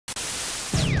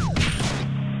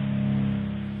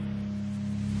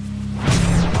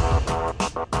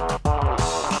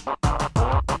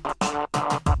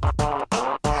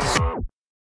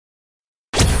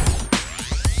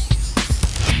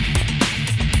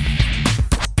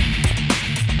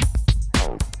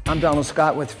I'm Donald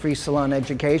Scott with Free Salon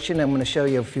Education. I'm going to show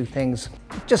you a few things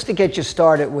just to get you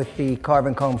started with the carve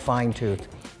and comb fine tooth.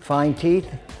 Fine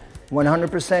teeth,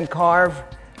 100% carve,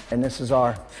 and this is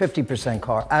our 50%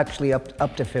 carve, actually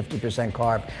up to 50%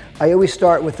 carve. I always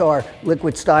start with our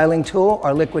liquid styling tool,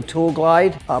 our liquid tool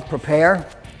glide. Prepare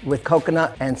with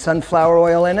coconut and sunflower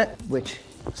oil in it, which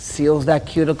seals that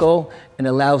cuticle and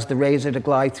allows the razor to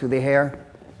glide through the hair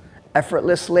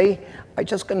effortlessly. I'm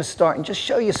just going to start and just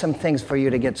show you some things for you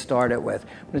to get started with.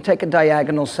 I'm going to take a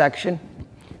diagonal section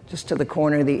just to the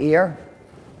corner of the ear.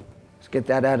 Let's get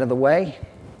that out of the way.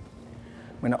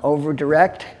 I'm going to over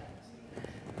direct.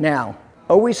 Now,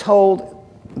 always hold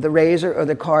the razor or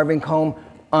the carving comb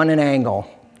on an angle.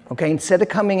 Okay, instead of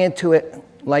coming into it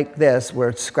like this, where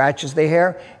it scratches the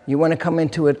hair, you want to come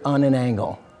into it on an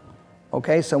angle.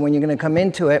 Okay, so when you're going to come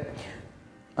into it,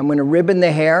 I'm going to ribbon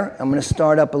the hair. I'm going to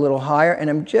start up a little higher, and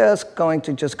I'm just going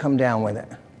to come down with it.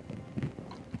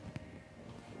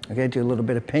 Okay, do a little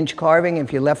bit of pinch carving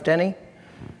if you left any.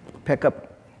 Pick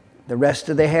up the rest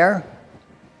of the hair,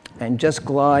 and just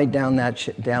glide down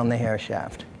down the hair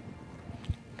shaft.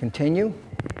 Continue,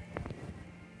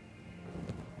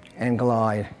 and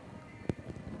glide.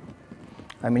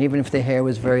 I mean, even if the hair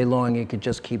was very long, you could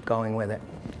just keep going with it.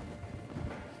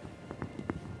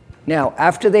 Now,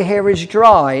 after the hair is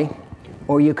dry,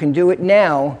 or you can do it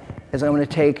now, is I'm going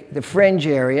to take the fringe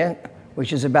area,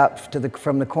 which is about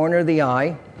from the corner of the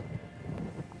eye,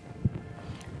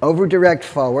 over direct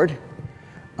forward.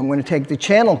 I'm going to take the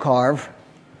channel carve,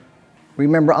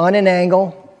 remember on an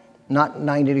angle, not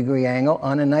 90-degree angle,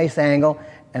 on a nice angle,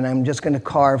 and I'm just going to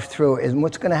carve through it. And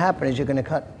what's going to happen is you're going to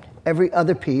cut every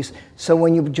other piece, so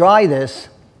when you dry this,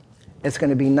 it's going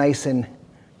to be nice and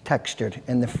textured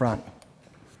in the front.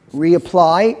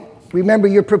 Reapply. Remember,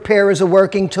 your prepare is a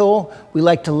working tool. We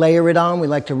like to layer it on. We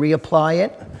like to reapply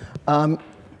it.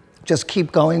 Just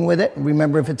keep going with it.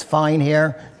 Remember, if it's fine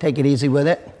hair, take it easy with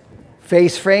it.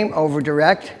 Face frame, over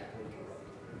direct.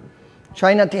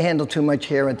 Try not to handle too much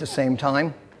hair at the same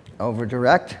time. Over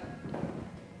direct.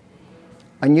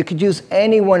 And you could use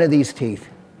any one of these teeth.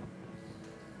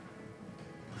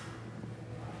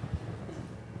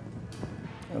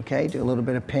 Okay, do a little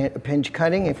bit of pinch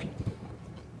cutting.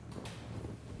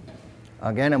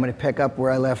 Again, I'm going to pick up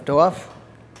where I left off.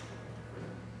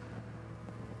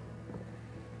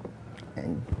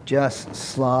 And just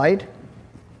slide.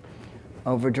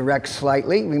 Over direct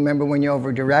slightly. Remember, when you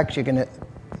over direct, you're going to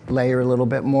layer a little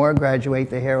bit more, graduate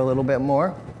the hair a little bit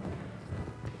more.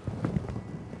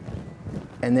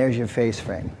 And there's your face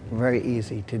frame. Very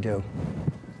easy to do.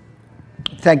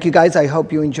 Thank you, guys. I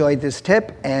hope you enjoyed this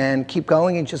tip, and keep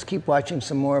going and just keep watching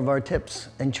some more of our tips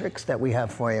and tricks that we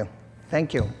have for you.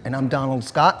 Thank you. And I'm Donald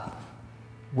Scott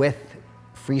with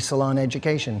Free Salon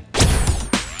Education.